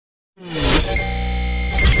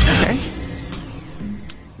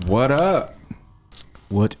What up?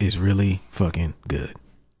 What is really fucking good?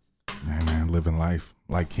 Hey man, living life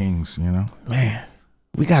like kings, you know? Man,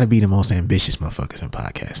 we got to be the most ambitious motherfuckers in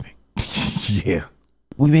podcasting. Yeah.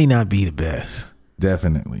 We may not be the best.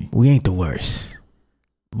 Definitely. We ain't the worst.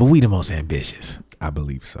 But we the most ambitious. I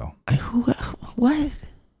believe so. Like, what?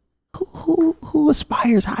 Who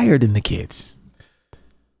aspires higher than the kids?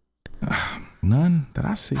 None that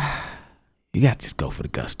I see. You got to just go for the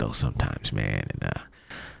gusto sometimes, man. And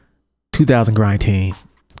 2000 Grind Team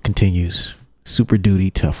continues. Super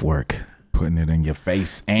duty, tough work. Putting it in your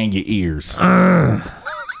face and your ears.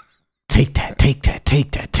 Take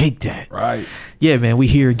that. Right. Yeah, man, we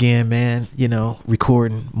here again, man. You know,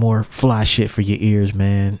 recording more fly shit for your ears,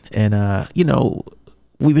 man. And, you know,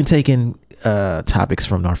 we've been taking topics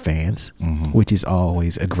from our fans, which is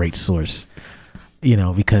always a great source, you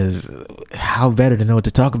know, because how better to know what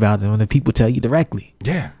to talk about than when the people tell you directly.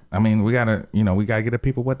 Yeah. I mean, we got to get the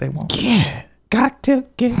people what they want. Yeah. Got to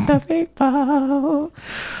get the people.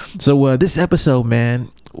 So this episode, man,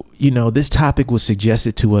 you know, this topic was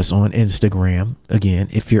suggested to us on Instagram. Again,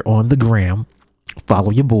 if you're on the gram,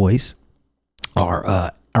 follow your boys.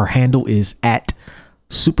 Our handle is at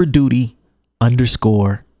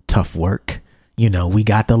superduty_tough work. You know, we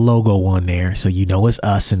got the logo on there, so you know it's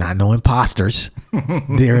us and not no imposters.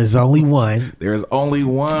 There is only one. There's only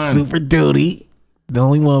one. Super Duty. The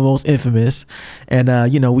only one most infamous.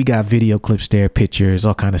 And, you know, we got video clips there, pictures,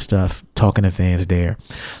 all kind of stuff, talking to fans there.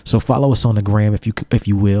 So follow us on the gram if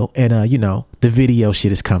you will. And, you know, the video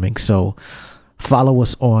shit is coming. So follow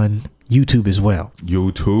us on YouTube as well.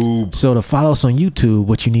 YouTube. So to follow us on YouTube,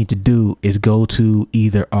 what you need to do is go to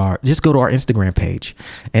our Instagram page.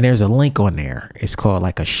 And there's a link on there. It's called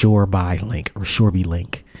like a Shorebuy link or Shoreby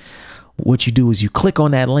link. What you do is you click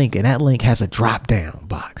on that link, and that link has a drop down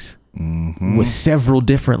box. With several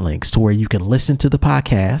different links to where you can listen to the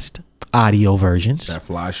podcast, audio versions. That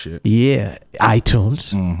fly shit. Yeah.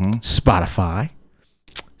 iTunes, Spotify,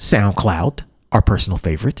 SoundCloud, our personal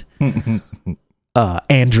favorite,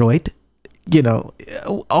 Android, you know,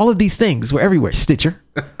 all of these things. We're everywhere. Stitcher.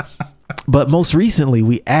 But most recently,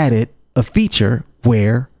 we added a feature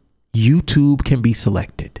where YouTube can be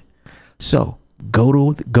selected. So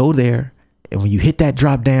go there, and when you hit that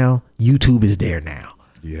drop down, YouTube is there now.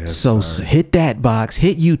 Yes. So hit that box,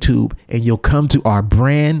 hit YouTube, and you'll come to our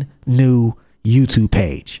brand new YouTube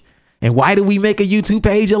page. And why do we make a YouTube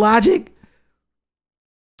page, Logic?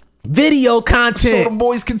 Video content. So the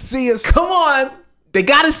boys can see us. Come on. They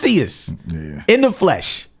got to see us in the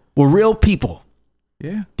flesh. We're real people.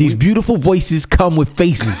 Yeah. These beautiful voices come with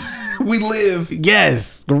faces. We live.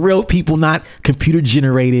 Yes. The real people, not computer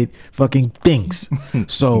generated fucking things.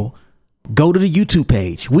 So go to the YouTube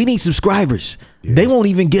page. We need subscribers. Yeah. They won't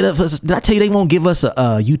even get us. Did I tell you they won't give us a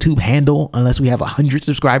YouTube handle unless we have 100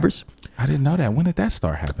 subscribers? I didn't know that. When did that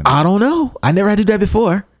start happening? I don't know. I never had to do that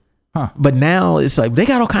before. Huh. But now it's like they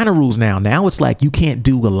got all kind of rules now. Now it's like you can't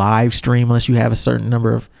do a live stream unless you have a certain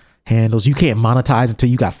number of handles. You can't monetize until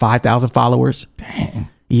you got 5,000 followers. Dang.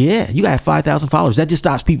 Yeah, you got 5,000 followers. That just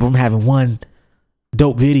stops people from having one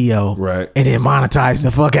dope video, right, and then monetizing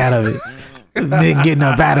the fuck out of it. Then getting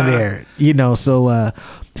up out of there, you know. So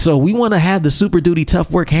we want to have the Super Duty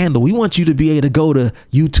Tough Work handle. We want you to be able to go to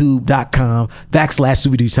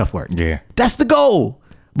youtube.com/Super Duty Tough Work. Yeah, that's the goal.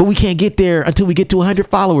 But we can't get there until we get to 100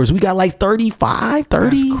 followers. We got like 30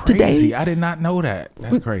 today. I did not know that.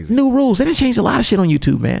 That's crazy. New rules. They done changed a lot of shit on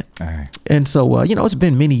YouTube, man. And so, you know, it's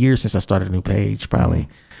been many years since I started a new page. Probably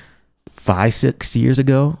 5-6 years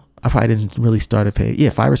ago. I probably didn't really start a page.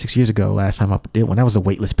 Yeah, 5 or 6 years ago, last time I did one. That was a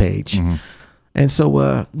waitlist page. And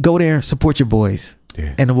so go there, support your boys.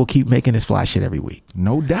 Yeah. And then we'll keep making this fly shit every week.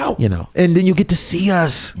 No doubt. You know, and then you get to see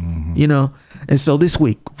us, you know. And so this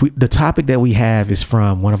week, the topic that we have is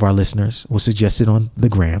from one of our listeners, was suggested on the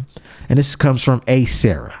gram. And this comes from A.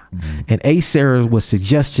 Sarah. And A. Sarah's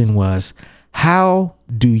suggestion was, how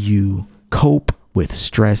do you cope with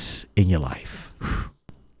stress in your life?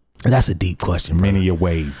 And that's a deep question, brother. Many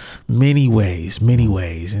ways. Many ways.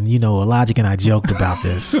 And, you know, Logic and I joked about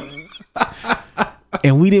this.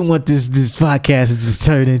 And we didn't want this podcast to just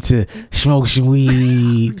turn into smoke some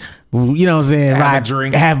weed, you know what I'm saying?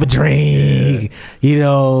 Have a drink, you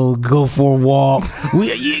know, go for a walk.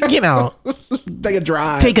 You know, take a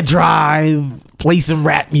drive, play some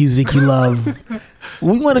rap music you love.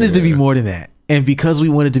 We wanted it to be more than that. And because we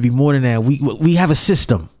wanted to be more than that, we have a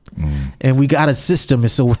system. And we got a system.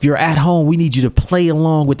 And so if you're at home, we need you to play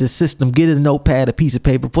along with the system. Get a notepad, a piece of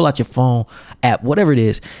paper, pull out your phone, app, whatever it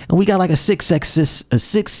is. And we got like a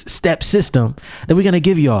six-step system that we're going to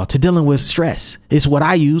give y'all to dealing with stress. It's what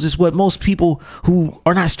I use. It's what most people who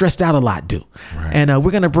are not stressed out a lot do. Right. And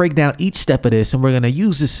we're going to break down each step of this, and we're going to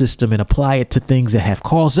use this system and apply it to things that have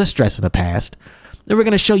caused us stress in the past. And we're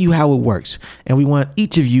going to show you how it works. And we want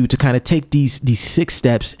each of you to kind of take these 6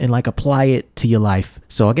 steps and like apply it to your life.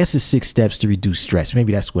 So I guess it's 6 steps to reduce stress.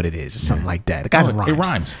 Maybe that's what it is, or something like that. It kind of rhymes. It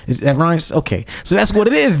rhymes. That rhymes? Okay. So that's what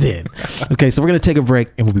it is then. Okay. So we're going to take a break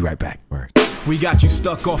and we'll be right back. Right. We got you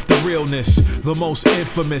stuck off the realness, the most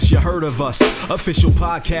infamous, you heard of us. Official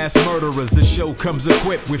podcast murderers, the show comes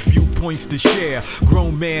equipped with viewpoints to share.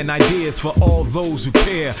 Grown man ideas for all those who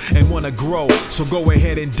care and want to grow, so go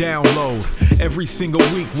ahead and download. Every single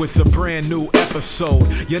week with a brand new episode.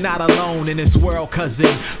 You're not alone in this world, cousin,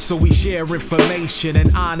 so we share information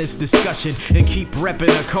and honest discussion and keep repping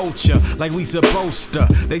a culture like we supposed to.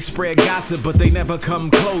 They spread gossip, but they never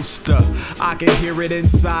come close to. I can hear it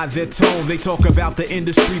inside their tone. They talk about the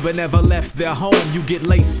industry but never left their home. You get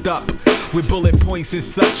laced up with bullet points and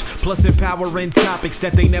such, plus empowering topics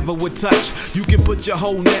that they never would touch. You can put your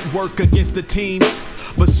whole network against the team,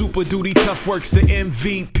 but Super Duty Tough Work's the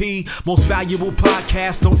MVP. Most valuable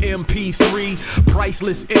podcast on MP3.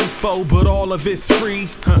 Priceless info, but all of it's free.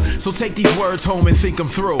 So take these words home and think them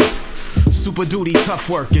through. Super Duty Tough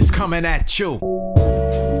Work is coming at you.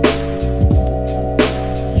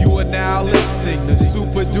 You are now listening to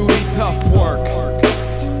Super Duty Tough Work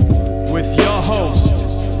with your host,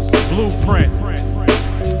 Blueprint.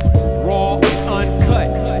 Raw and uncut.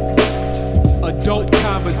 Adult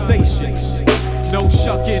conversations. No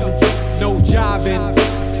shucking, no jiving,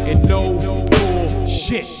 and no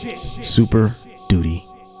bullshit. Super Duty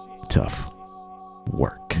Tough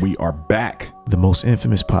Work. We are back. The most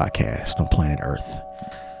infamous podcast on planet Earth.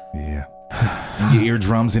 Yeah. In your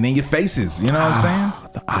eardrums and in your faces. You know what I'm saying?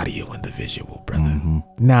 The audio and the visual, brother.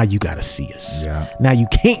 Now you got to see us. Yeah. Now you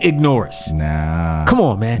can't ignore us. Nah. Come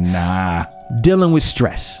on, man. Nah. Dealing with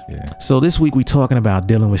stress. Yeah. So this week we talking about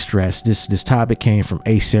dealing with stress. This topic came from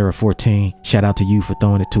Sarah14. Shout out to you for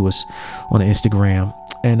throwing it to us on the Instagram.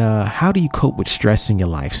 And how do you cope with stress in your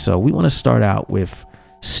life? So we want to start out with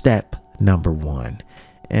step number 1.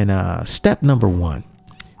 And step number 1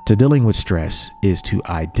 to dealing with stress is to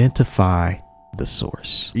identify the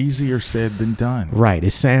source. Easier said than done. Right.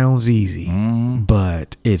 It sounds easy,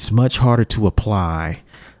 but it's much harder to apply.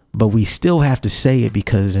 But we still have to say it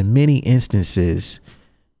because in many instances,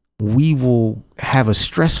 we will have a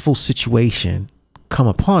stressful situation come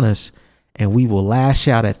upon us and we will lash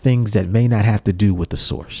out at things that may not have to do with the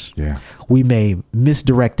source. Yeah. We may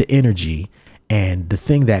misdirect the energy, and the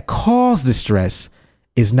thing that caused the stress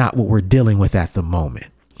is not what we're dealing with at the moment.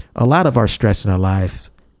 A lot of our stress in our life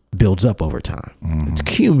builds up over time. It's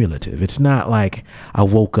cumulative. It's not like I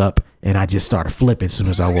woke up and I just started flipping as soon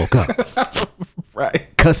as I woke up. Right.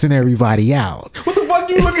 Cussing everybody out. What the fuck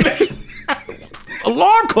you looking at?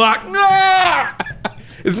 Alarm clock. Nah!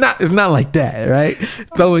 It's not like that, right?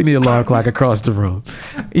 Throwing the alarm clock across the room,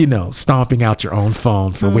 stomping out your own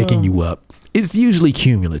phone for waking you up. It's usually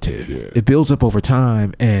cumulative. Yeah. It builds up over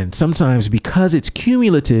time. And sometimes because it's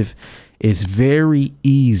cumulative, it's very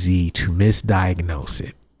easy to misdiagnose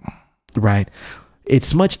it, right?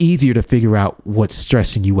 It's much easier to figure out what's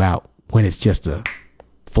stressing you out when it's just a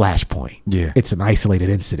flashpoint. Yeah. It's an isolated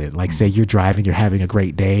incident. Like say you're driving, you're having a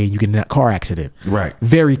great day, you get in a car accident. Right.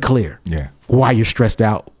 Very clear. Yeah. Why you're stressed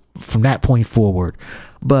out from that point forward.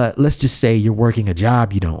 But let's just say you're working a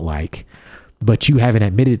job you don't like, but you haven't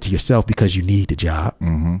admitted it to yourself because you need the job.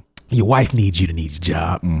 Your wife needs you to need the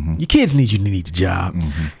job. Your kids need you to need the job.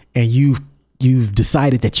 And you've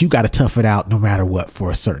decided that you got to tough it out no matter what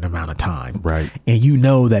for a certain amount of time. Right. And you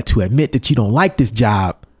know that to admit that you don't like this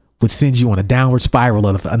job would send you on a downward spiral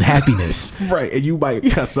of unhappiness. Right. And you might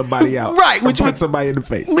cuss somebody out. Right. Which punch somebody in the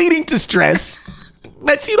face. Leading to stress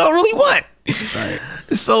that you don't really want. Right.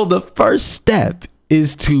 So the first step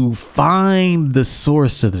is to find the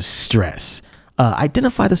source of the stress.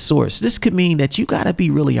 Identify the source. This could mean that you got to be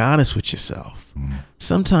really honest with yourself.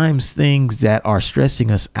 Sometimes things that are stressing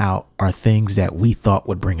us out are things that we thought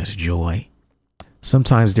would bring us joy.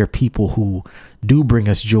 Sometimes there are people who do bring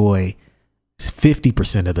us joy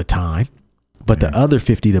 50% of the time, but the other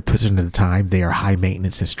 50% of the time, they are high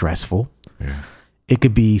maintenance and stressful. Yeah. It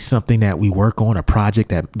could be something that we work on, a project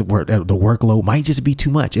that the workload might just be too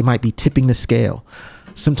much. It might be tipping the scale.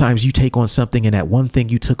 Sometimes you take on something and that one thing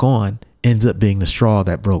you took on ends up being the straw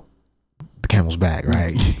that broke the camel's back,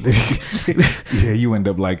 right? Yeah, you end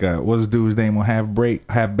up like what's dude's name on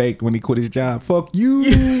Half Baked when he quit his job? Fuck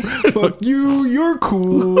you, fuck you, you're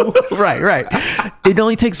cool. right. It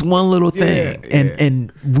only takes one little thing,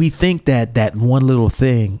 and we think that one little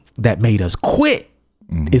thing that made us quit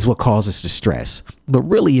is what causes the stress, but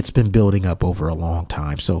really it's been building up over a long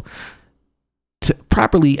time. So to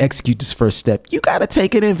properly execute this first step, you got to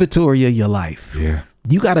take an inventory of your life. Yeah,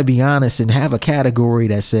 you got to be honest and have a category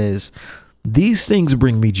that says, these things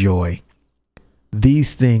bring me joy,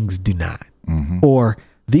 these things do not. Or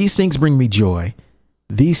these things bring me joy,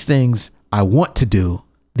 these things I want to do,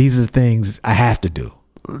 these are the things I have to do.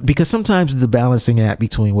 Because sometimes the balancing act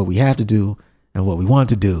between what we have to do and what we want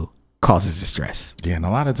to do causes the stress. Yeah, and a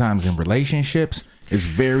lot of times in relationships, it's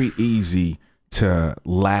very easy to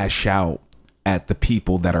lash out at the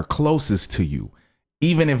people that are closest to you,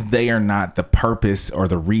 even if they are not the purpose or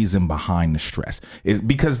the reason behind the stress. It's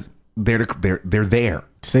because they're there.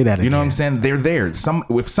 Say that again. You know what I'm saying? They're there.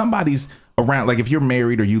 If somebody's around, like if you're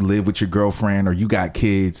married or you live with your girlfriend or you got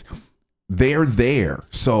kids, they're there.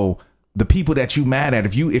 So the people that you mad at,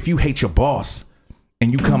 if you hate your boss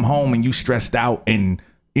and you come home and you stressed out and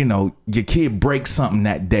you know your kid breaks something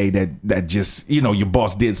that day that just, you know, your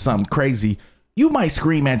boss did something crazy, you might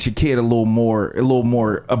scream at your kid a little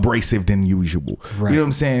more abrasive than usual. Right. You know what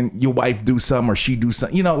I'm saying? Your wife do something or she do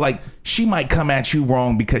something, you know, like she might come at you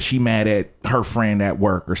wrong because she mad at her friend at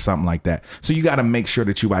work or something like that. So you got to make sure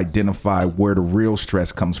that you identify where the real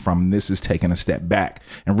stress comes from. And this is taking a step back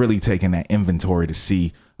and really taking that inventory to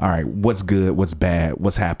see, all right, what's good, what's bad,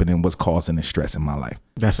 what's happening, what's causing the stress in my life.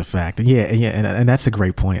 That's a fact. Yeah. And that's a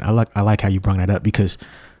great point. I like how you brought that up, because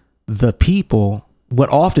what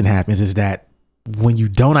often happens is that when you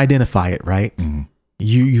don't identify it, right,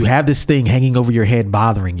 you have this thing hanging over your head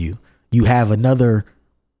bothering you. You have another,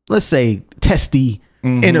 let's say, testy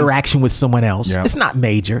interaction with someone else. Yep. It's not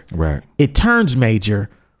major. Right. It turns major.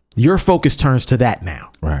 Your focus turns to that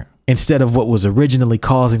now. Right. Instead of what was originally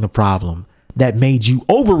causing the problem that made you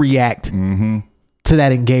overreact to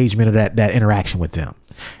that engagement or that interaction with them.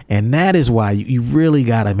 And that is why you really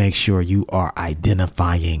got to make sure you are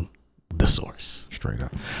identifying the source. Straight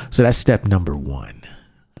up. So that's step number one.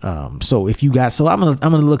 So I'm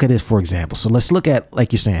gonna look at this for example. So let's look at,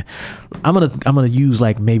 like you're saying, I'm gonna use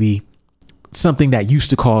like maybe something that used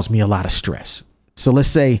to cause me a lot of stress. So let's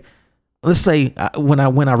say when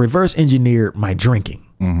I reverse engineered my drinking,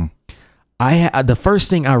 the first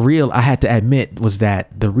thing I had to admit was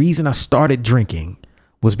that the reason I started drinking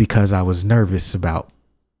was because I was nervous about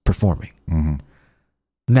performing.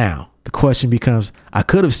 Now, the question becomes, I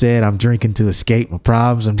could have said I'm drinking to escape my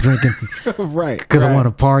problems. I'm drinking because I want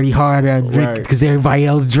to party harder. I'm drinking because everybody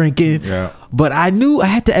else drinking. Yeah. But I knew I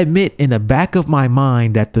had to admit in the back of my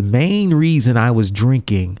mind that the main reason I was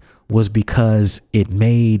drinking was because it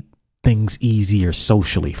made things easier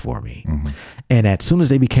socially for me. And as soon as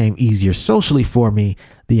they became easier socially for me,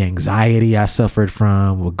 the anxiety I suffered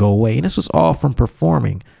from would go away. And this was all from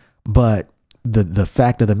performing. But the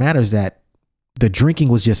fact of the matter is that the drinking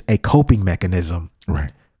was just a coping mechanism,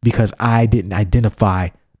 right? Because I didn't identify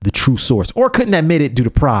the true source or couldn't admit it due to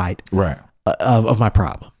pride, right? Of my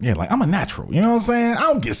problem. Yeah, like I'm a natural. You know what I'm saying? I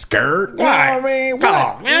don't get scared. You know what I mean?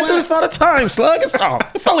 What? Man, I do this all the time, slug.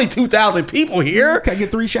 It's only 2,000 people here. Can I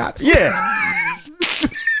get 3 shots? Yeah.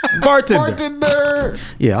 Bartender.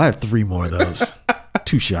 Yeah, I have 3 more of those.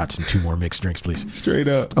 2 shots and 2 more mixed drinks, please. Straight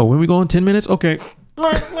up. Oh, when we go in 10 minutes? Okay.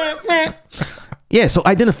 Yeah, so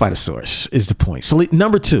identify the source is the point. So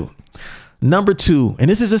number two, and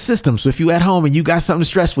this is a system. So if you at home and you got something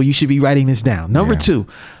stressful, you should be writing this down. Number 2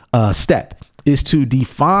 step is to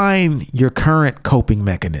define your current coping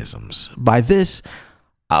mechanisms. By this,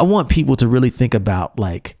 I want people to really think about,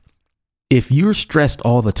 like, if you're stressed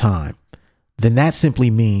all the time, then that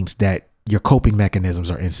simply means that your coping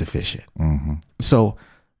mechanisms are insufficient. So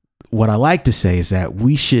what I like to say is that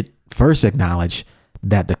we should first acknowledge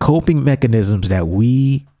that the coping mechanisms that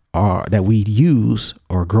we use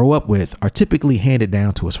or grow up with are typically handed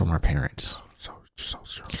down to us from our parents. So true.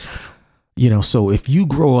 You know, so if you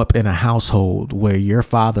grow up in a household where your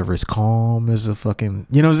father is calm as a fucking,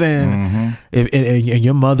 you know what I'm saying? And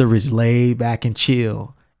your mother is laid back and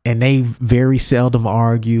chill, and they very seldom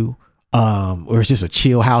argue, or it's just a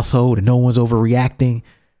chill household and no one's overreacting,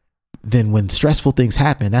 then when stressful things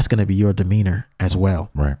happen, that's going to be your demeanor as well.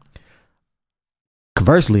 Right.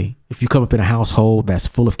 Conversely, if you come up in a household that's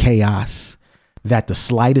full of chaos, that the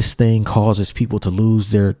slightest thing causes people to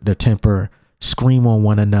lose their temper, scream on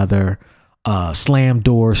one another, slam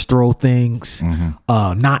doors, throw things,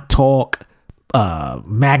 not talk,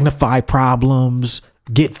 magnify problems,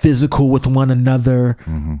 get physical with one another,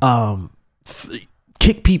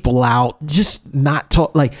 kick people out, just not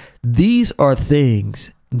talk. Like, these are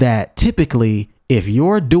things that typically, if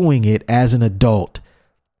you're doing it as an adult,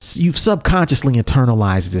 you've subconsciously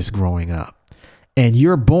internalized this growing up, and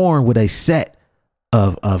you're born with a set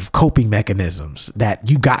of coping mechanisms that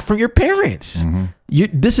you got from your parents.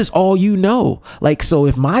 This is all you know. Like, so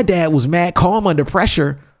if my dad was mad calm under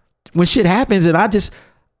pressure, when shit happens, and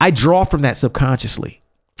I draw from that subconsciously.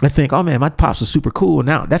 I think, oh man, my pops was super cool.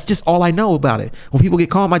 Now that's just all I know about it. When people get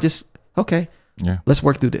calm, I just, okay, let's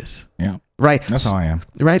work through this. Yeah. Right. That's how I am.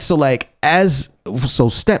 Right. So so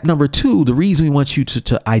step number 2, the reason we want you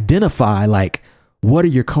to identify like what are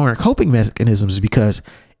your current coping mechanisms is because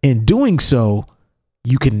in doing so,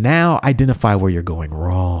 you can now identify where you're going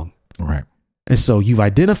wrong. Right. And so you've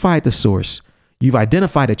identified the source. You've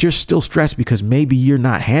identified that you're still stressed because maybe you're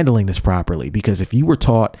not handling this properly. Because if you were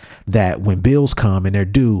taught that when bills come and they're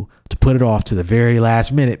due, to put it off to the very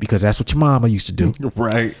last minute because that's what your mama used to do.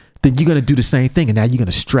 Right. Then you're going to do the same thing. And now you're going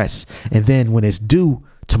to stress. And then when it's due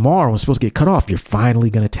tomorrow and it's supposed to get cut off, you're finally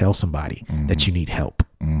going to tell somebody that you need help.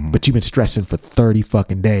 But you've been stressing for 30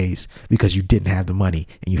 fucking days because you didn't have the money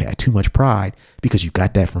and you had too much pride because you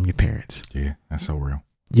got that from your parents. Yeah, that's so real.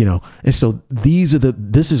 You know, and so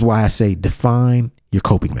this is why I say define your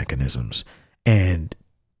coping mechanisms. And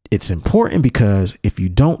it's important because if you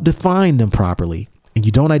don't define them properly and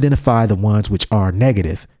you don't identify the ones which are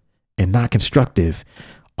negative and not constructive,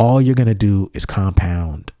 all you're going to do is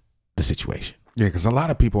compound the situation. Yeah, because a lot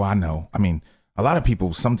of people I know, a lot of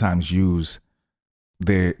people sometimes use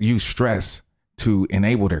stress to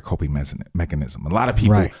enable their coping mechanism. A lot of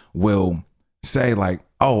people will say like,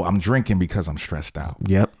 oh, I'm drinking because I'm stressed out.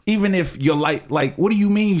 Yep. Even if your life, like, what do you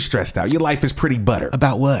mean you stressed out? Your life is pretty butter.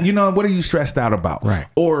 About what? You know, what are you stressed out about? Right.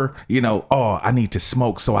 Or, oh, I need to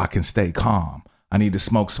smoke so I can stay calm. I need to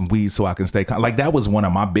smoke some weed so I can stay calm. Like, that was one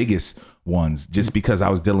of my biggest ones, just because I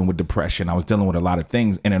was dealing with depression. I was dealing with a lot of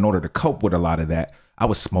things. And in order to cope with a lot of that, I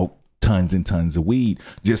would smoke tons and tons of weed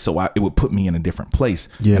just so it would put me in a different place.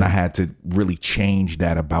 Yeah. And I had to really change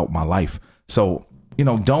that about my life. So,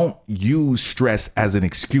 don't use stress as an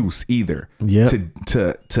excuse either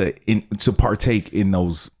to partake in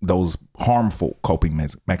those harmful coping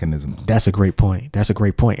mechanisms. That's a great point.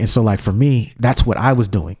 And so, like, for me, that's what I was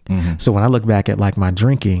doing. So when I look back at like my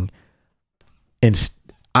drinking, and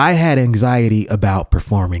I had anxiety about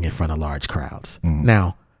performing in front of large crowds.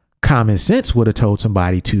 Now, common sense would have told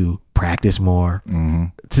somebody to practice more,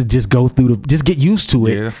 to just go through just get used to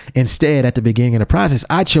it. Yeah. Instead, at the beginning of the process,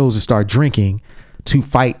 I chose to start drinking to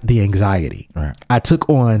fight the anxiety. Right. I took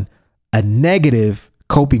on a negative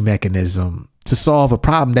coping mechanism to solve a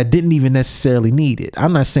problem that didn't even necessarily need it.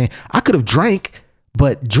 I'm not saying I could have drank,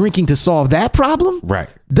 but drinking to solve that problem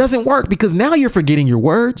doesn't work because now you're forgetting your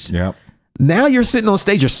words. Yep. Now you're sitting on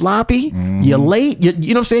stage, you're sloppy, you're late, you know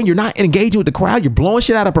what I'm saying? You're not engaging with the crowd, you're blowing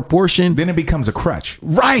shit out of proportion. Then it becomes a crutch.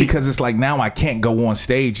 Right. Because it's like, now I can't go on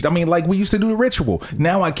stage. Like we used to do the ritual.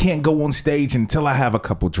 Now I can't go on stage until I have a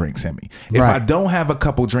couple drinks in me. If I don't have a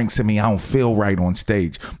couple drinks in me, I don't feel right on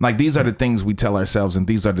stage. Like, these are the things we tell ourselves, and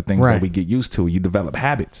these are the things that we get used to. You develop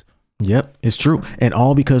habits. Yep, it's true. And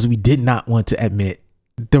all because we did not want to admit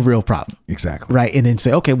the real problem. Exactly. Right. And then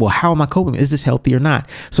say, okay, well, how am I coping? Is this healthy or not?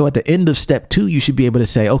 So at the end of step 2, you should be able to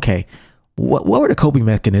say, okay, what were the coping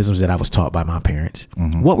mechanisms that I was taught by my parents?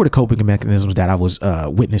 What were the coping mechanisms that I was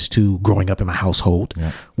witness to growing up in my household?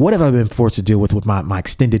 Yeah. What have I been forced to deal with my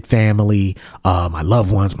extended family, my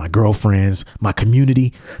loved ones, my girlfriends, my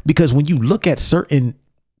community? Because when you look at certain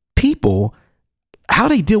people, how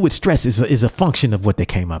they deal with stress is a function of what they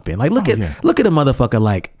came up in. Like, look at a motherfucker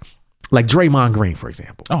like Draymond Green, for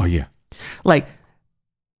example. Oh, yeah. Like,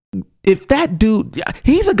 if that dude,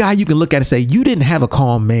 he's a guy you can look at and say, you didn't have a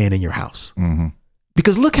calm man in your house.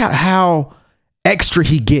 Because look how extra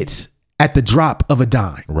he gets at the drop of a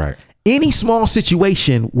dime. Right. Any small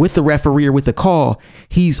situation with the referee or with the call,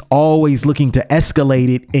 he's always looking to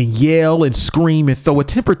escalate it and yell and scream and throw a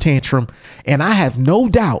temper tantrum. And I have no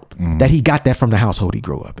doubt that he got that from the household he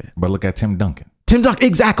grew up in. But look at Tim Duncan.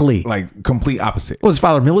 Exactly. Like, complete opposite. Was his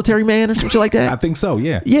father a military man or something like that? I think so,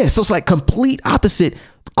 yeah. Yeah, so it's like complete opposite.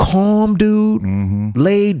 Calm dude,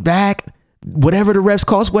 laid back, whatever the refs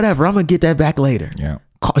cost, whatever. I'm going to get that back later. Yeah.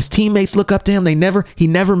 His teammates look up to him. He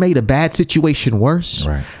never made a bad situation worse.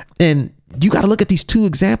 Right. And you got to look at these two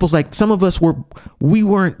examples. Like, some of us we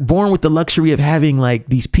weren't born with the luxury of having like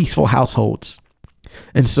these peaceful households.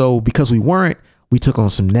 And so because we weren't, we took on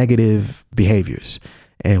some negative behaviors.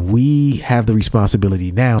 And we have the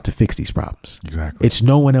responsibility now to fix these problems. Exactly. It's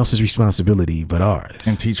no one else's responsibility but ours.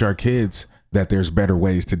 And teach our kids that there's better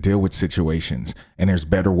ways to deal with situations, and there's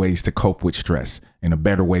better ways to cope with stress, and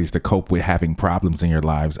better ways to cope with having problems in your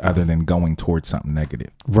lives other than going towards something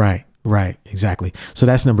negative. Right. Exactly. So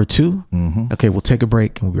that's number 2. Okay, we'll take a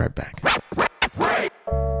break and we'll be right back.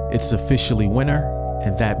 It's officially winter,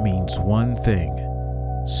 and that means one thing.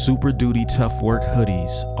 Super Duty Tough Work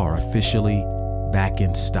hoodies are officially back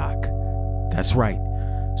in stock. That's right.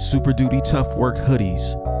 Super Duty Tough Work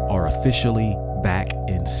hoodies are officially back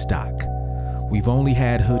in stock. We've only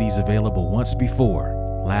had hoodies available once before,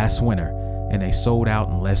 last winter, and they sold out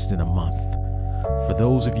in less than a month. For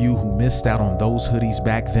those of you who missed out on those hoodies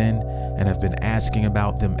back then and have been asking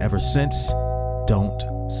about them ever since, don't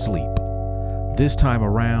sleep. This time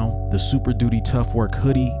around, the Super Duty Tough Work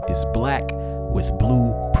hoodie is black with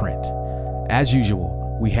blue print. As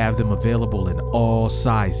usual, we have them available in all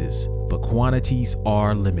sizes, but quantities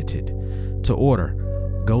are limited. To order,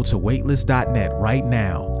 go to weightless.net right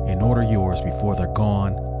now and order yours before they're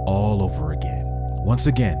gone all over again. Once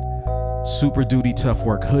again, Super Duty Tough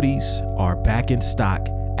Work hoodies are back in stock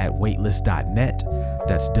at weightless.net.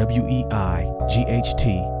 That's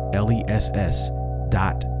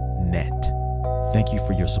weightless.net. Thank you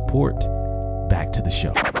for your support. Back to the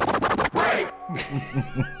show.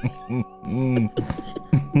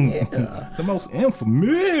 The most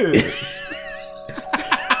infamous.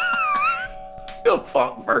 The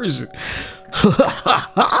funk version.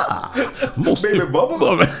 Most Baby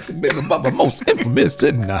Bubba. Baby Bubba, most infamous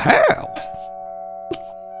in the house.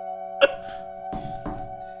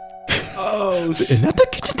 Oh, And at the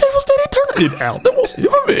kitchen table, steady turning it out. The most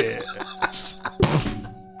infamous.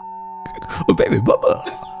 Baby Bubba.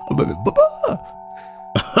 Baby Bubba.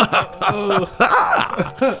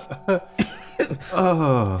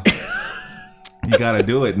 you gotta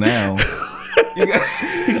do it now. You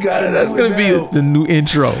gotta That's gonna be the new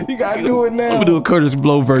intro. You gotta do it now. I'm gonna do a Curtis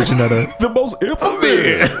Blow version of the The most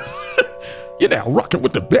infamous. You're now rocking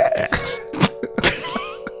with the best.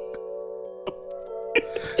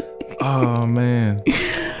 Oh man.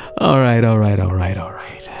 All right.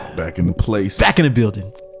 Back in the place. Back in the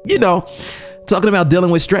building. You know, talking about dealing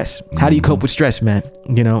with stress. How do you cope with stress, man?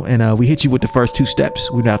 You know, and we hit you with the first 2 steps.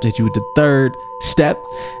 We're about to hit you with the 3rd step.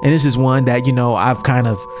 And this is one that, you know, I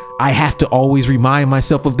have to always remind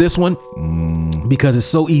myself of this one because it's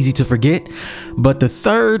so easy to forget. But the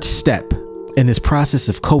 3rd step in this process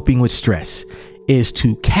of coping with stress is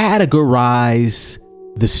to categorize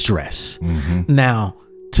the stress. Now,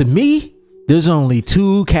 to me, there's only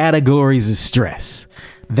 2 categories of stress.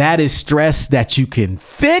 That is stress that you can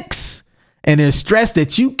fix, and there's stress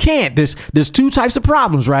that you can't. There's 2 types of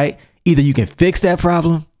problems, right? Either you can fix that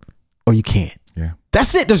problem or you can't. Yeah.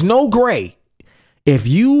 That's it. There's no gray.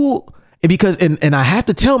 And I have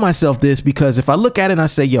to tell myself this, because if I look at it and I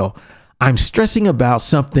say, yo, I'm stressing about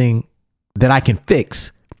something that I can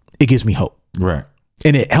fix, it gives me hope. Right.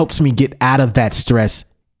 And it helps me get out of that stress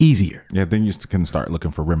easier. Yeah, then you can start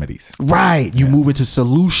looking for remedies. Right. You move into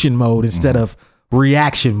solution mode instead of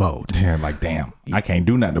reaction mode. Yeah, like, damn, I can't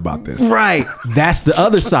do nothing about this. Right. That's the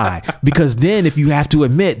other side. Because then if you have to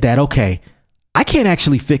admit that, okay, I can't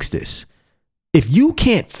actually fix this. If you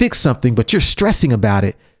can't fix something, but you're stressing about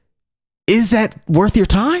it, is that worth your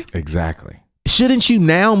time? Exactly. Shouldn't you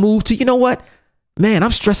now move to, you know what? Man,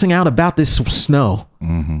 I'm stressing out about this snow.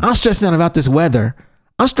 I'm stressing out about this weather.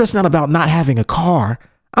 I'm stressing out about not having a car.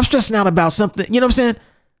 I'm stressing out about something, you know what I'm saying?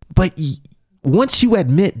 But once you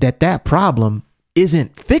admit that problem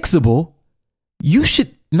isn't fixable, you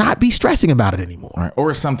should not be stressing about it anymore. Right.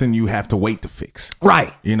 Or something you have to wait to fix.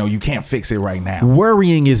 Right. You know, you can't fix it right now.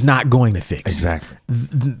 Worrying is not going to fix. Exactly.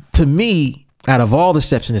 To me, out of all the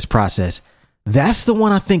steps in this process, that's the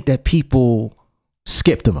one I think that people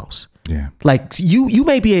skip the most. Yeah. Like you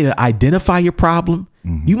may be able to identify your problem.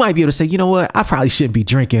 You might be able to say, you know what, I probably shouldn't be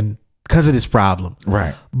drinking because of this problem.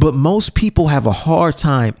 Right. But most people have a hard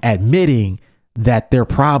time admitting that their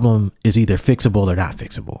problem is either fixable or not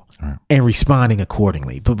fixable, right, and responding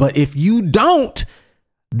accordingly. But if you don't,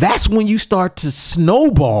 that's when you start to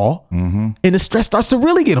snowball, and the stress starts to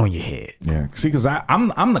really get on your head. Yeah. See, because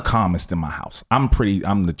I'm the calmest in my house. I'm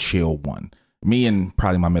the chill one. Me and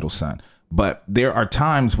probably my middle son. But there are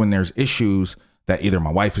times when there's issues that either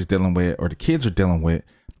my wife is dealing with or the kids are dealing with.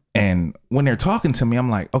 And when they're talking to me, I'm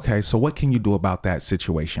like, okay, so what can you do about that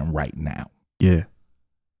situation right now? Yeah.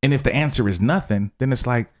 And if the answer is nothing, then it's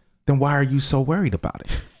like, then why are you so worried about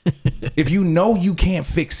it? If you know you can't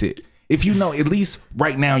fix it, if you know at least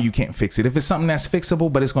right now you can't fix it. If it's something that's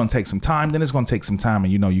fixable, but it's going to take some time, then it's going to take some time,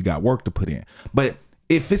 and you know you got work to put in. But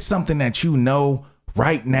if it's something that you know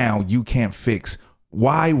right now you can't fix,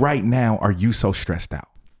 why right now are you so stressed out?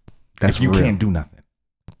 That's if you real. Can't do nothing.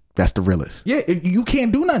 That's the realest. Yeah, you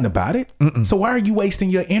can't do nothing about it. So why are you wasting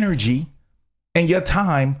your energy and your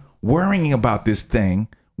time worrying about this thing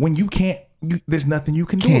when you can't? There's nothing you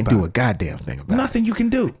can do Can't about do a it. goddamn thing about it. Nothing you can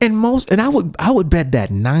do. And I would bet that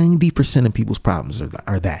 90% of people's problems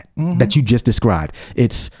are that you just described.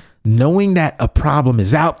 It's knowing that a problem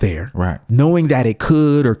is out there, Right. knowing that it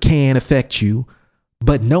could or can affect you,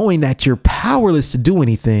 but knowing that you're powerless to do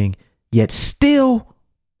anything, yet still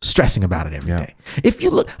stressing about it every day. If you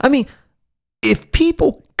look, I mean, if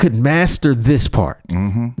people could master this part,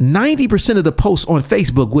 90% of the posts on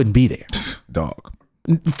Facebook wouldn't be there. Dog.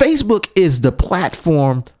 Facebook is the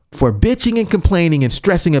platform for bitching and complaining and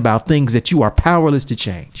stressing about things that you are powerless to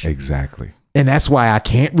change. Exactly. And that's why I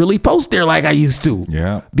can't really post there like I used to.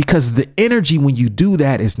 Yeah. Because the energy when you do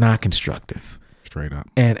that is not constructive. Straight up.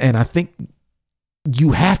 And I think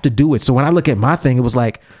you have to do it. So when I look at my thing, it was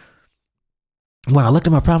like, when I looked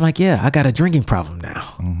at my problem, like, yeah, I got a drinking problem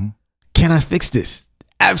now. Can I fix this?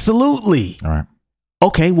 Absolutely. All right.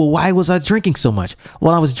 Okay, well, why was I drinking so much?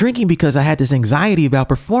 Well, I was drinking because I had this anxiety about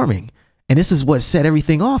performing. And this is what set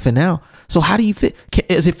everything off. And now, so how do you fit?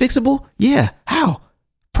 Is it fixable? Yeah. How?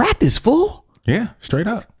 Practice, fool. Yeah. Straight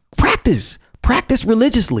up. Practice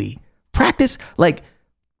religiously. Practice, like,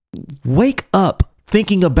 wake up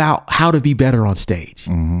thinking about how to be better on stage.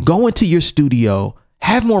 Go into your studio,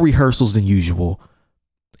 have more rehearsals than usual,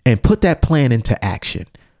 and put that plan into action.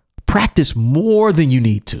 Practice more than you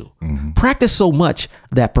need to. Practice so much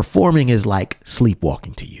that performing is like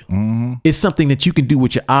sleepwalking to you. It's something that you can do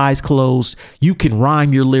with your eyes closed. You can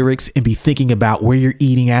rhyme your lyrics and be thinking about where you're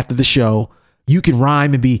eating after the show. You can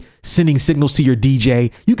rhyme and be sending signals to your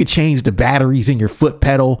DJ. You could change the batteries in your foot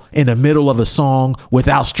pedal in the middle of a song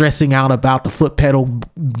without stressing out about the foot pedal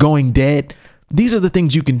going dead. These are the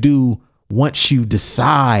things you can do once you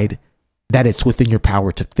decide that it's within your power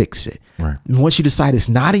to fix it. Right. And once you decide it's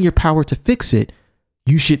not in your power to fix it,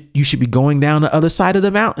 you should be going down the other side of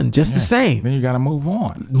the mountain just the same. Then you got to move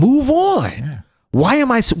on. Move on. Why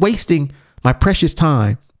am I wasting my precious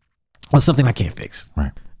time on something I can't fix?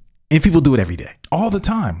 Right. And people do it every day. All the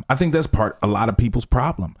time. I think that's a lot of people's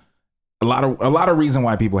problem. A lot of reason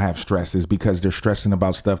why people have stress is because they're stressing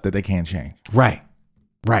about stuff that they can't change. Right.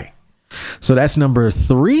 So that's number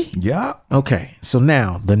 3. Yeah. Okay. So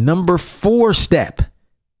now the number 4 step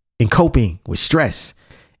in coping with stress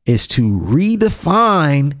is to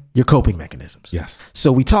redefine your coping mechanisms. Yes.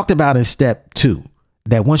 So we talked about in step 2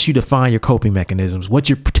 that once you define your coping mechanisms, what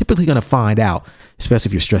you're typically going to find out, especially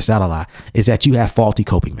if you're stressed out a lot, is that you have faulty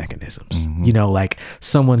coping mechanisms. You know, like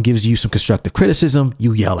someone gives you some constructive criticism,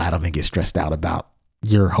 you yell at them and get stressed out about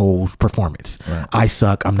your whole performance. Right. I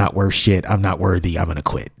suck. I'm not worth shit. I'm not worthy. I'm going to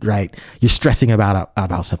quit. Right. You're stressing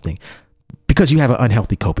about something because you have an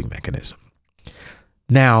unhealthy coping mechanism.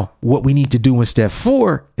 Now, what we need to do in step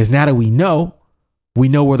 4 is now that we know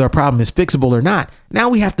whether our problem is fixable or not. Now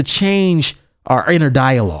we have to change our inner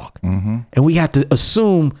dialogue and we have to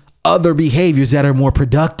assume other behaviors that are more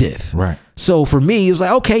productive. Right. So for me, it was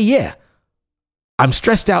like, okay, yeah, I'm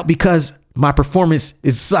stressed out because my performance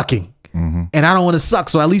is sucking. And I don't want to suck.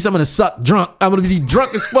 So at least I'm going to suck drunk. I'm going to be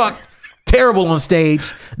drunk as fuck, terrible on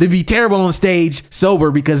stage, to be terrible on stage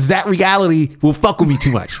sober because that reality will fuck with me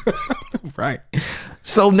too much. Right.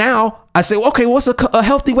 So now I say, okay, what's a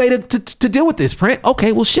healthy way to deal with this, Print?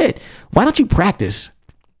 Okay, well, shit. Why don't you practice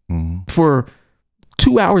for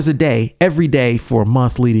 2 hours a day, every day for a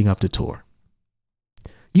month leading up to tour?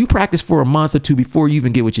 You practice for a month or 2 before you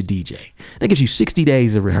even get with your DJ. That gives you 60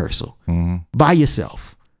 days of rehearsal by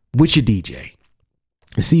yourself with your DJ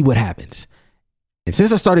and see what happens. And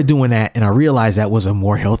since I started doing that and I realized that was a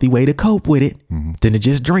more healthy way to cope with it than to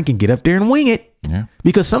just drink and get up there and wing it. Yeah.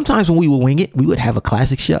 Because sometimes when we would wing it, we would have a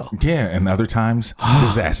classic show. Yeah. And other times,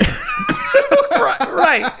 disaster.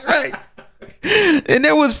 Right. And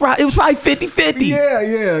it was probably 50-50.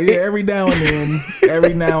 Yeah. Every now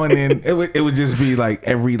and then, it would just be like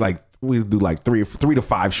we'd do like three to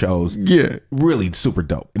 5 shows. Yeah. Really super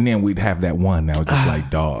dope. And then we'd have that one that was just like,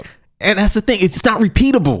 dog. And that's the thing. It's not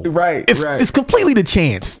repeatable. Right. It's completely the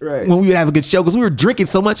chance when we would have a good show because we were drinking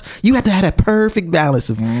so much. You had to have that perfect balance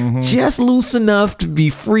of just loose enough to be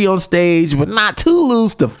free on stage, but not too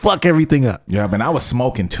loose to fuck everything up. Yeah, but I was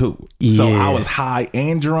smoking too. So I was high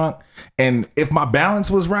and drunk. And if my balance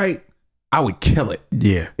was right, I would kill it.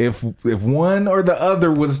 Yeah. If one or the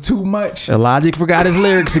other was too much. Logic forgot his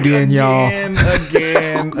lyrics again, y'all.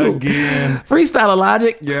 Again. Freestyle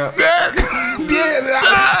Logic. Yeah.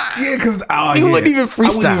 Yeah, because you wouldn't even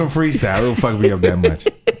freestyle. I wouldn't even freestyle. It would fuck me up that much.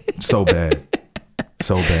 So bad.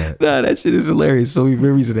 Nah, that shit is hilarious. So many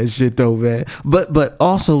memories of that shit though, man. But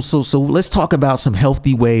also, so let's talk about some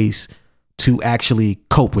healthy ways to actually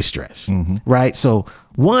cope with stress, right? So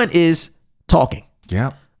one is talking.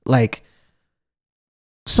 Yeah. Like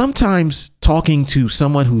sometimes talking to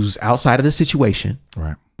someone who's outside of the situation,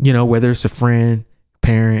 Right. you know, whether it's a friend,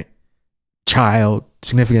 parent, child,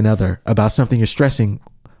 significant other, about something you're stressing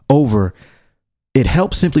over, it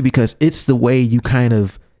helps simply because it's the way you kind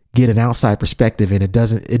of get an outside perspective, and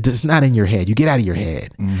it's not in your head. You get out of your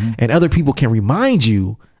head, and other people can remind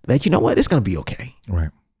you that, you know what, it's going to be okay. Right.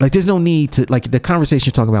 Like there's no need to, like the conversation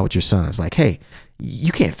you're talking about with your sons, like, hey,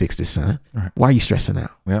 you can't fix this, son. Right. Why are you stressing out?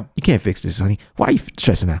 Yeah. You can't fix this, honey. Why are you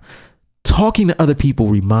stressing out? Talking to other people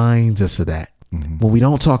reminds us of that. When we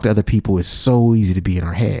don't talk to other people, it's so easy to be in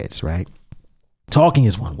our heads, right? Talking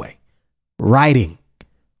is one way. Writing.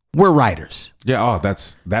 We're writers. Yeah. Oh,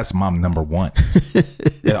 that's my number one.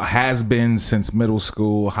 It has been since middle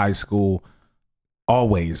school, high school.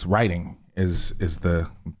 Always writing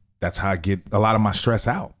that's how I get a lot of my stress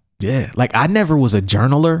out. Yeah. Like I never was a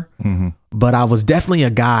journaler, but I was definitely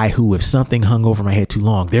a guy who, if something hung over my head too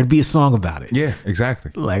long, there'd be a song about it. Yeah,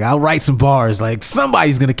 exactly. Like I'll write some bars, like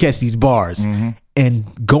somebody's going to catch these bars.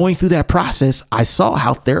 And going through that process, I saw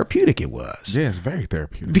how therapeutic it was. Yeah, it's very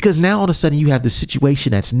therapeutic. Because now all of a sudden you have this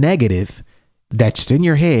situation that's negative, that's in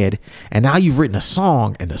your head, and now you've written a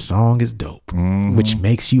song, and the song is dope, which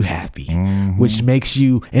makes you happy, which makes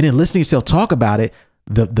you, and then listening to yourself talk about it,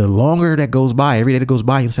 the longer that goes by, every day that goes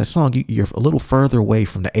by, and it's that song, you're a little further away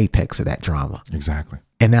from the apex of that drama. Exactly.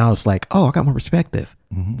 And now it's like, oh, I got more perspective.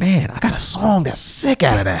 Man, I got a song that's sick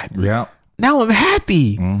out of that. Yeah. Now I'm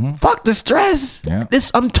happy. Fuck the stress. Yeah.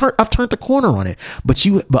 I've turned the corner on it. But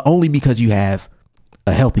only because you have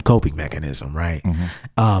a healthy coping mechanism, right?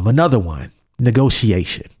 Another one,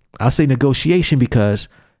 negotiation. I'll say negotiation because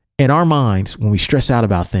in our minds, when we stress out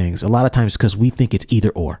about things, a lot of times because we think it's either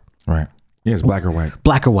or. Right. Yeah, it's black or white.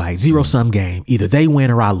 Black or white, zero sum game. Either they win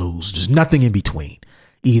or I lose. There's nothing in between.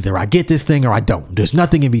 Either I get this thing or I don't. There's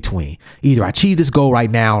nothing in between. Either I achieve this goal right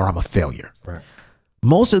now or I'm a failure. Right.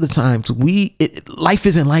 Most of the times life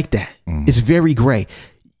isn't like that. It's very gray.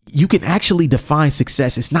 You can actually define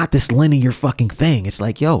success. It's not this linear fucking thing. It's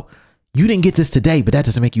like, yo, you didn't get this today, but that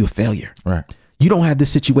doesn't make you a failure. Right. You don't have this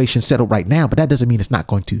situation settled right now, but that doesn't mean it's not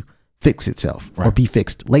going to fix itself or be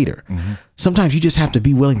fixed later. Sometimes you just have to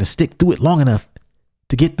be willing to stick through it long enough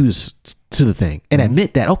to get through to the thing and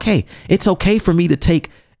admit that, okay, it's okay for me to take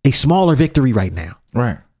a smaller victory right now.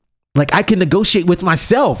 Right. Like I can negotiate with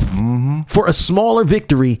myself for a smaller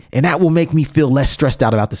victory, and that will make me feel less stressed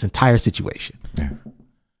out about this entire situation. Yeah.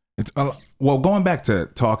 It's well, going back to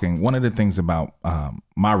talking, one of the things about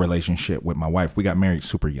my relationship with my wife, we got married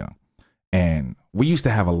super young, and we used to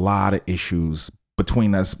have a lot of issues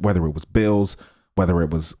between us, whether it was bills, whether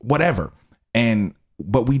it was whatever,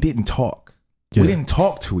 but we didn't talk. Yeah. We didn't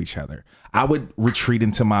talk to each other. I would retreat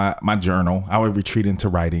into my journal. I would retreat into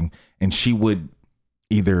writing, and she would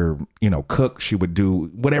either, cook, she would do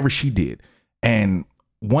whatever she did. And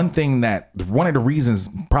one of the reasons,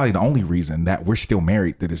 probably the only reason that we're still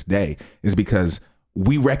married to this day is because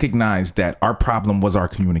we recognized that our problem was our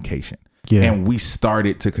communication. Yeah. And we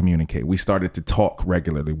started to communicate. We started to talk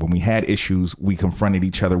regularly. When we had issues, we confronted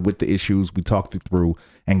each other with the issues. We talked it through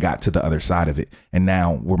and got to the other side of it. And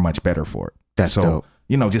now we're much better for it. That's dope.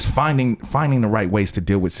 Just finding the right ways to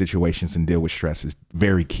deal with situations and deal with stress is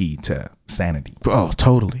very key to sanity. Oh,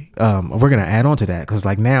 totally. We're gonna add on to that because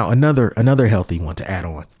like now another healthy one to add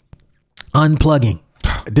on. Unplugging,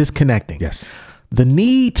 disconnecting. Yes. The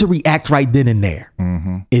need to react right then and there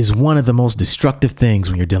is one of the most destructive things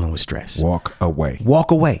when you're dealing with stress. Walk away.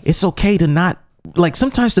 Walk away. It's okay to not, like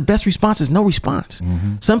sometimes the best response is no response.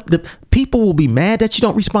 The people will be mad that you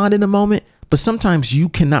don't respond in the moment, but sometimes you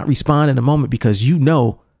cannot respond in the moment because you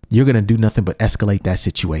know you're going to do nothing but escalate that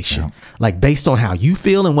situation. Yeah. Like based on how you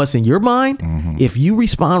feel and what's in your mind, if you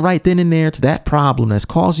respond right then and there to that problem that's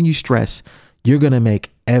causing you stress, you're going to make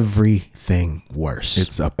everything worse.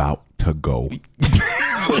 It's about to go.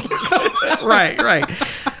 Right.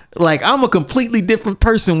 Like I'm a completely different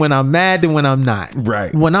person when I'm mad than when I'm not.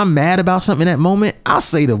 Right. When I'm mad about something in that moment, I'll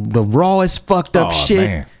say the rawest fucked up shit.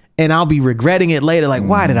 Man. And I'll be regretting it later. Like,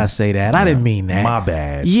 why did I say that? I didn't mean that. My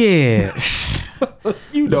bad. Yeah.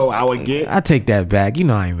 You know how it get. I take that back. You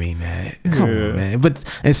know I didn't mean that. Come on, man.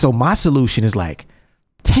 And so my solution is like,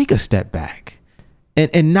 take a step back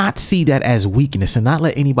and not see that as weakness and not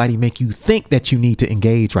let anybody make you think that you need to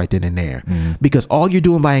engage right then and there. Because all you're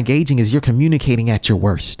doing by engaging is you're communicating at your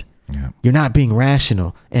worst. Yeah. You're not being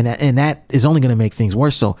rational. And that is only going to make things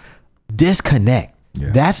worse. So disconnect.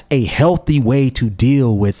 Yes. That's a healthy way to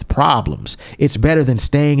deal with problems. It's better than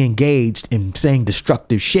staying engaged and saying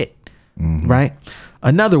destructive shit, right?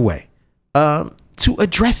 Another way, to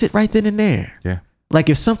address it right then and there. Yeah. Like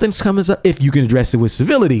if something's coming up, if you can address it with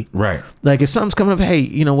civility, Right. Like if something's coming up, hey,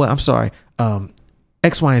 you know what? I'm sorry.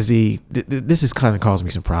 X, Y, and Z. This is kind of causing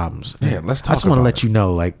me some problems. Yeah, let's talk I just want to about let you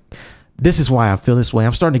know, like, this is why I feel this way.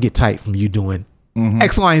 I'm starting to get tight from you doing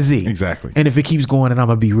X, Y, and Z. Exactly. And if it keeps going, then I'm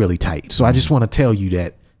gonna be really tight. So I just want to tell you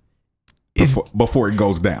that. Before it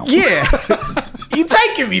goes down. Yeah, you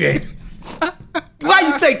taking me there. Why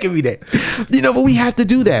you taking me there? You know, but we have to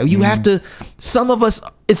do that. You have to. Some of us,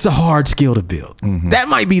 it's a hard skill to build. That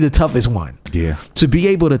might be the toughest one. Yeah. To be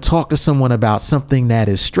able to talk to someone about something that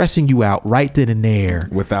is stressing you out right then and there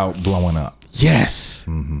Without blowing up. Yes.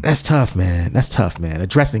 That's tough, man. That's tough, man.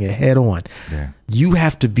 Addressing it head on. Yeah. You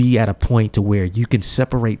have to be at a point to where you can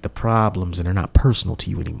separate the problems and they're not personal to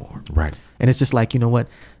you anymore. Right. And it's just like, you know what?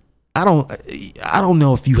 I don't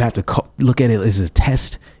know if you have to look at it as a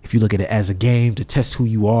test. If you look at it as a game to test who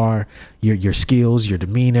you are, your skills, your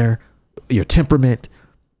demeanor, your temperament,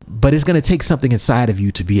 but it's going to take something inside of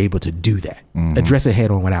you to be able to do that. Address it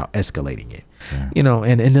head on without escalating it. Yeah. You know,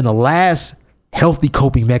 and then the last healthy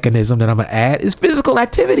coping mechanism that I'm going to add is physical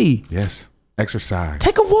activity. Yes. Exercise.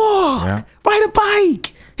 Take a walk, ride a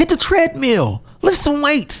bike, hit the treadmill, lift some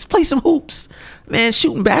weights, play some hoops. Man,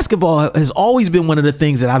 shooting basketball has always been one of the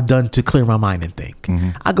things that I've done to clear my mind and think.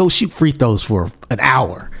 I go shoot free throws for an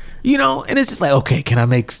hour, you know, and it's just like, okay, can I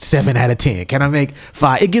make 7 out of 10? Can I make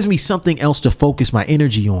 5? It gives me something else to focus my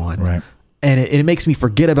energy on. Right. And it makes me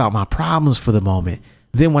forget about my problems for the moment.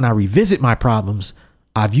 Then when I revisit my problems,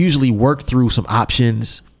 I've usually worked through some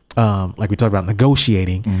options. Like we talked about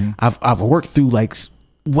negotiating. I've worked through like,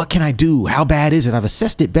 what can I do? How bad is it? I've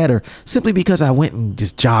assessed it better simply because I went and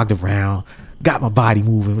just jogged around, got my body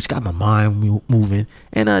moving, which got my mind moving,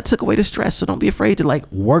 and took away the stress. So don't be afraid to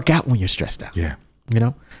like work out when you're stressed out. Yeah. You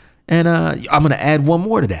know? And I'm going to add one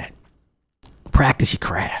more to that. Practice your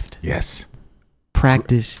craft. Yes.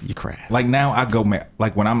 Practice your craft. Like now I go,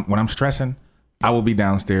 like when I'm stressing, I will be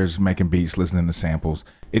downstairs making beats, listening to samples.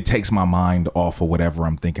 It takes my mind off of whatever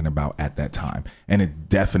I'm thinking about at that time. And it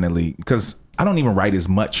definitely, because I don't even write as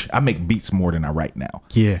much. I make beats more than I write now.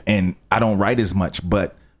 Yeah. And I don't write as much,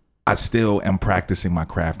 but I still am practicing my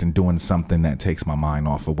craft and doing something that takes my mind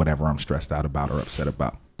off of whatever I'm stressed out about or upset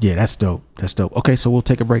about. Yeah, that's dope. That's dope. Okay, so we'll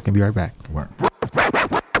take a break and be right back. Work.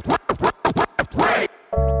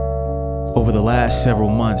 Over the last several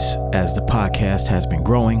months, as the podcast has been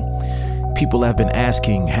growing, people have been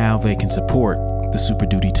asking how they can support the Super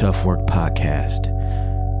Duty Tough Work podcast.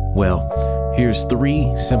 Well, here's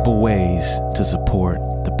 3 simple ways to support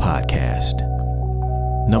the podcast.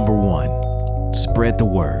 Number 1, spread the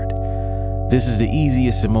word. This is the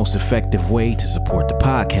easiest and most effective way to support the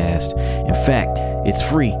podcast. In fact, it's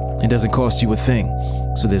free and doesn't cost you a thing,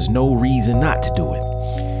 so there's no reason not to do it.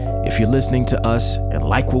 If you're listening to us and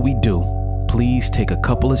like what we do, please take a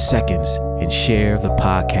couple of seconds and share the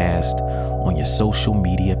podcast on your social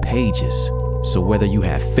media pages. So whether you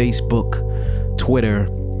have Facebook, Twitter,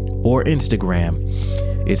 or Instagram,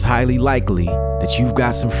 it's highly likely that you've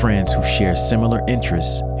got some friends who share similar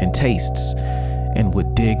interests and tastes and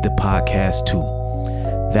would dig the podcast too.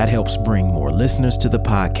 That helps bring more listeners to the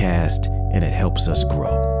podcast and it helps us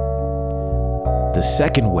grow. The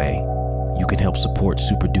second way you can help support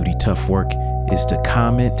Super Duty Tough Work is to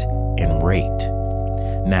comment and rate.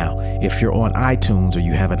 Now, if you're on iTunes or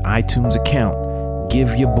you have an iTunes account,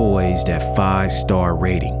 give your boys that 5-star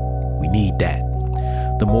rating. We need that.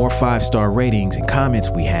 The more 5-star ratings and comments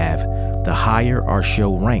we have, the higher our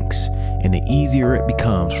show ranks and the easier it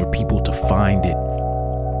becomes for people to find it.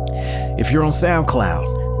 If you're on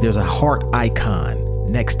SoundCloud, there's a heart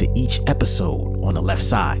icon next to each episode on the left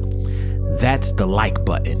side. That's the like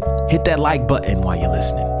button. Hit that like button while you're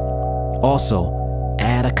listening. Also,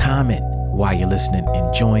 add a comment while you're listening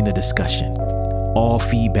and join the discussion. All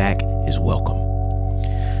feedback is welcome.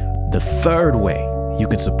 The third way you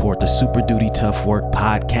can support the Super Duty Tough Work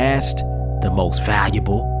podcast, the most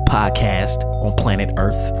valuable podcast on planet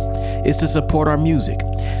Earth, is to support our music.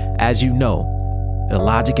 As you know,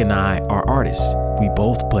 Illogic and I are artists. We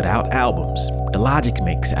both put out albums. Illogic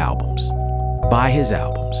makes albums. Buy his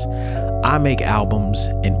albums. I make albums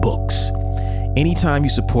and books. Anytime you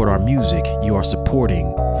support our music, you are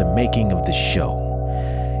supporting the making of the show.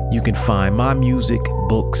 You can find my music,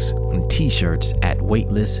 books, and t-shirts at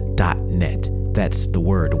weightless.net. That's the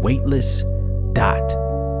word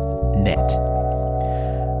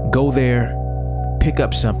weightless.net. Go there, pick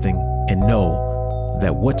up something, and know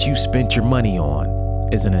that what you spent your money on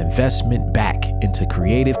is an investment back into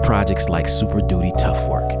creative projects like Super Duty Tough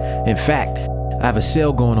Work. In fact, I have a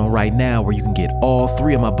sale going on right now where you can get all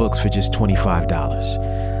 3 of my books for just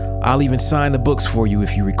 $25. I'll even sign the books for you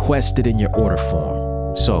if you request it in your order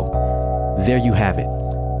form. So, there you have it.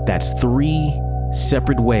 That's 3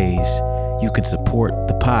 separate ways you can support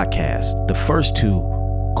the podcast. The first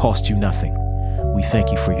 2 cost you nothing. We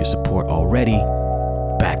thank you for your support already.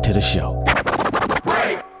 Back to the show.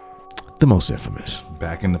 The most infamous.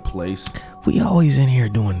 Back in the place. We always in here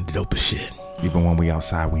doing the dopest shit. Even when we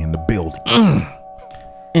outside, we in the building.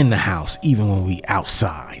 In the house, even when we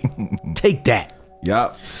outside. Take that.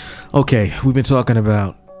 Yup. Okay, we've been talking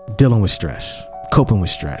about dealing with stress, coping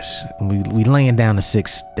with stress. And we laying down the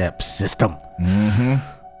 6-step system.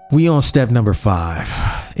 We on step number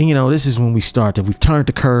 5. And this is when we start we've turned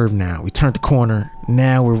the curve now. We turned the corner.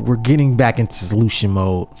 Now we're getting back into solution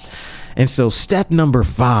mode. And so step number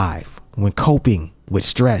 5 when coping with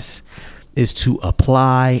stress is to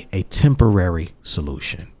apply a temporary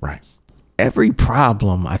solution. Right. Every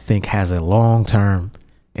problem, I think, has a long-term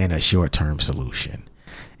and a short-term solution.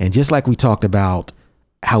 And just like we talked about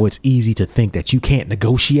how it's easy to think that you can't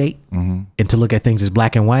negotiate and to look at things as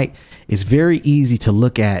black and white, it's very easy to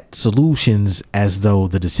look at solutions as though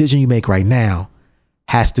the decision you make right now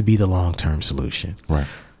has to be the long-term solution. Right.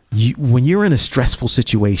 When you're in a stressful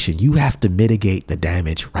situation, you have to mitigate the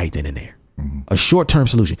damage right then and there. A short-term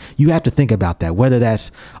solution. You have to think about that, whether that's,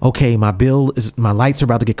 okay, my lights are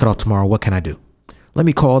about to get cut off tomorrow. What can I do? Let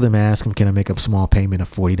me call them, ask them, can I make a small payment of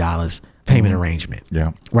 $40 payment arrangement?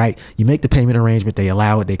 Yeah. Right. You make the payment arrangement. They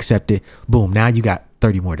allow it. They accept it. Boom. Now you got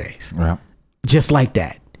 30 more days. Yeah. Just like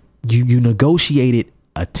that. You negotiated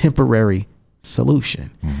a temporary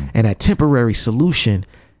solution, and that temporary solution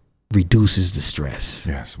reduces the stress.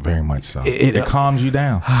 Yes, very much so. It calms you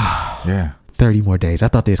down. Yeah. 30 more days. I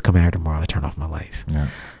thought they was coming out tomorrow to turn off my lights. Yeah.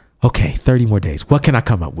 Okay, 30 more days. What can I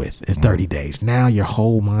come up with in 30 days? Now your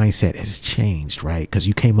whole mindset has changed, right? Because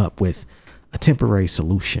you came up with a temporary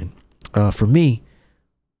solution. For me,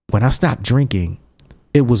 when I stopped drinking,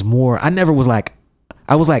 it was more, I was like,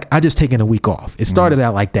 I just taking a week off. It started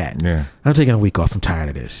out like that. Yeah. I'm taking a week off. I'm tired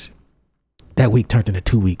of this. That week turned into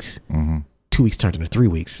 2 weeks. 2 weeks turned into 3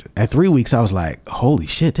 weeks. At 3 weeks, I was like, holy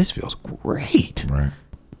shit, this feels great. Right.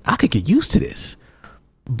 I could get used to this.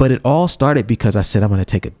 But it all started because I said I'm going to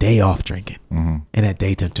take a day off drinking. And that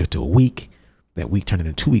day turned into a week. That week turned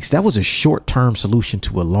into 2 weeks. That was a short-term solution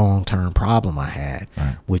to a long-term problem I had,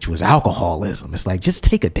 which was alcoholism. It's like, just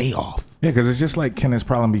take a day off. Yeah, because it's just like, can this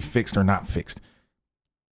problem be fixed or not fixed?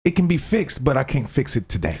 It can be fixed, but I can't fix it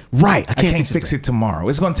today. Right. I can't fix it tomorrow.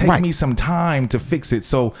 It's going to take me some time to fix it.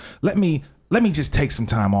 So let me just take some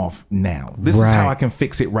time off now. This is how I can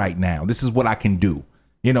fix it right now. This is what I can do.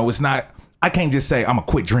 It's not, I can't just say I'm going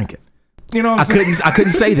to quit drinking. You know what I'm saying? I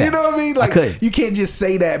couldn't say that. You know what I mean? Like, I could. You can't just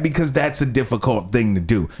say that because that's a difficult thing to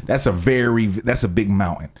do. That's a big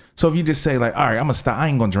mountain. So if you just say like, all right, I'm going to stop. I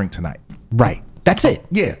ain't going to drink tonight. Right. That's it.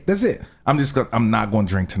 Yeah, that's it. I'm not going to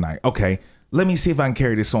drink tonight. Okay. Let me see if I can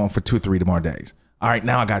carry this on for 2 or 3 more days. All right.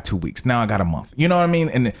 Now I got 2 weeks. Now I got a month. You know what I mean?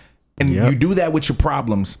 And you do that with your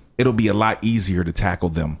problems. It'll be a lot easier to tackle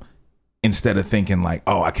them instead of thinking like,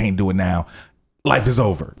 oh, I can't do it now. Life is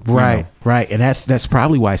over. Right. Right. And that's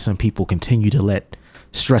probably why some people continue to let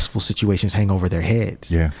stressful situations hang over their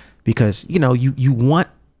heads. Yeah. Because, you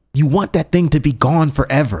want that thing to be gone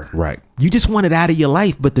forever. Right. You just want it out of your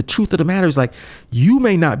life. But the truth of the matter is, like, you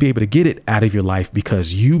may not be able to get it out of your life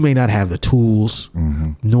because you may not have the tools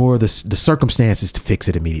nor the circumstances to fix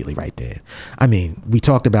it immediately right then. I mean, we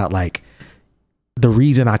talked about like the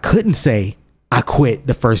reason I couldn't say I quit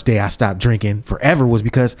the first day I stopped drinking forever was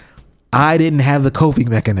because I didn't have the coping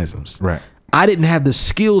mechanisms. Right. I didn't have the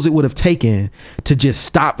skills it would have taken to just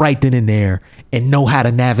stop right then and there and know how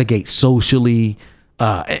to navigate socially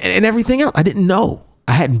and everything else. I didn't know.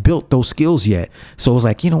 I hadn't built those skills yet. So it was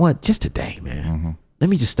like, you know what? Just today, man. Let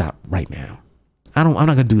me just stop right now. I'm not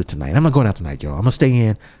gonna do it tonight. I'm not going out tonight, y'all. I'm gonna stay in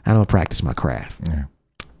and I'm gonna practice my craft. Yeah.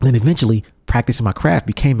 Then eventually practicing my craft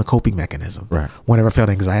became a coping memechanism. Right. Whenever I felt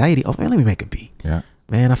anxiety, oh man, let me make a beat. Yeah.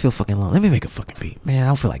 Man, I feel fucking low. Let me make a fucking beat. Man, I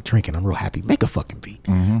don't feel like drinking. I'm real happy. Make a fucking beat.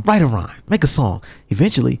 Write a rhyme. Make a song.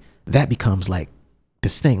 Eventually, that becomes like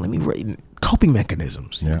this thing. Let me write coping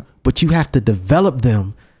mechanisms. Yeah. But you have to develop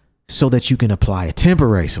them so that you can apply a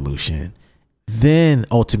temporary solution. Then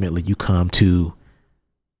ultimately you come to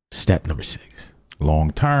step number 6.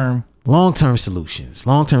 Long-term solutions.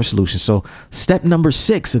 So step number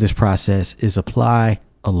 6 of this process is apply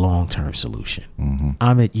a long-term solution.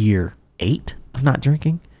 I'm at year 8 of not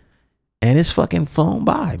drinking and it's fucking flown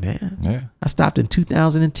by, man. Yeah. I stopped in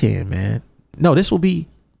 2010, man. No, this will be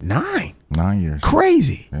 9 years.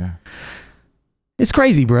 Crazy. Yeah. It's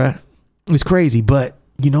crazy, bruh. It's crazy. But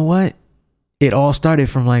you know what? It all started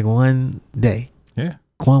from like one day. Yeah.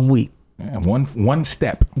 1 week. Yeah, one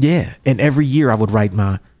step. Yeah. And every year I would write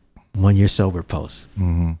my 1 year sober post,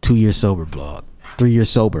 2 year sober blog, 3 year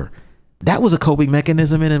sober. That was a coping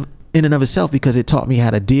mechanism in and of itself, because it taught me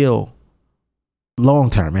how to deal long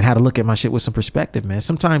term and how to look at my shit with some perspective, man.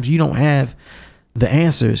 Sometimes you don't have the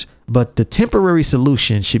answers, but the temporary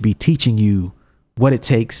solution should be teaching you what it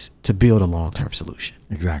takes to build a long term solution.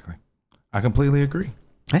 Exactly. I completely agree.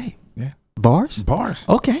 Hey, Yeah. bars? Bars.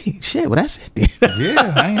 Okay, shit. Well, that's it.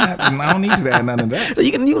 Yeah, I don't need to add none of that.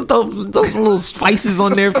 You can throw some little spices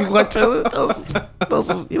on there if you want to. Throw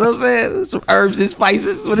some, you know what I'm saying? Some herbs and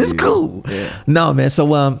spices, but it's cool. Yeah. No, man.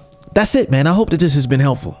 So that's it, man. I hope that this has been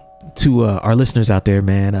helpful to our listeners out there,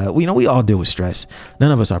 man. We all deal with stress.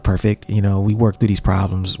 None of us are perfect. We work through these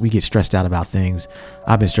problems. We get stressed out about things.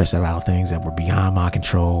 I've been stressed out about things that were beyond my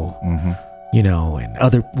control. And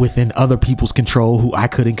within other people's control who I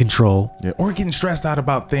couldn't control. Yeah. Or getting stressed out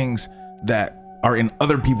about things that are in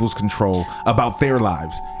other people's control about their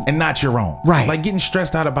lives and not your own. Right. Like getting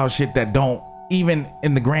stressed out about shit that don't, even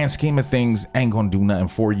in the grand scheme of things, ain't gonna do nothing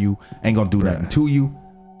for you, ain't gonna do nothing to you.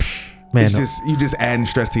 Man, It's just you just adding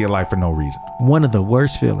stress to your life for no reason. one of the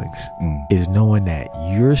worst feelings is knowing that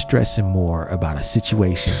you're stressing more about a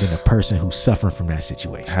situation than the person who's suffering from that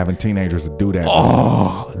situation. Having teenagers to do that.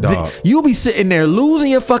 Oh, dog. You'll be sitting there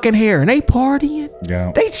losing your fucking hair and they partying.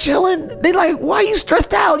 Yeah. They chilling. They like, why are you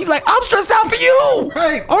stressed out? You're like, I'm stressed out for you.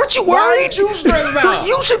 Right. Aren't you worried? Why aren't you stressed out?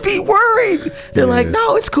 You should be worried. They're like,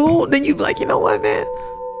 no, it's cool. Then you be like, you know what, man?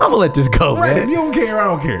 I'm gonna let this go, Right. man. If you don't care, I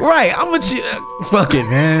don't care. Right. I'm gonna fuck it,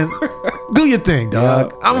 man. Do your thing,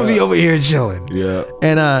 dog. I'm gonna be over here chilling. Yeah.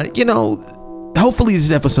 And hopefully this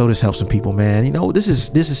episode has helped some people, man. This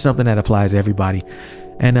is something that applies to everybody.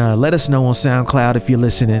 And let us know on SoundCloud if you're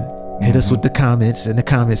listening. Hit us with the comments in the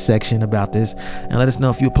comments section about this, and let us know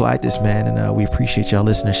if you applied this, man. And we appreciate y'all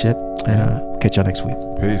listenership. And catch y'all next week.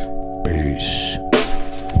 Peace. Peace.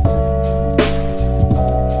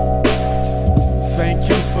 Thank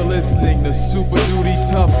you for listening to Super Duty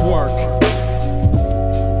Tough Work.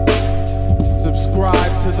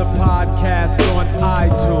 Subscribe to the podcast on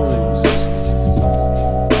iTunes.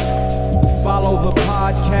 Follow the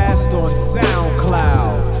podcast on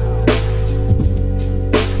SoundCloud.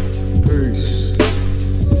 Peace.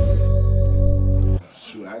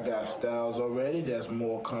 Shoot, I got styles already that's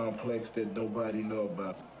more complex that nobody know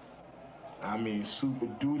about. I mean, super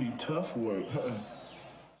duty tough work.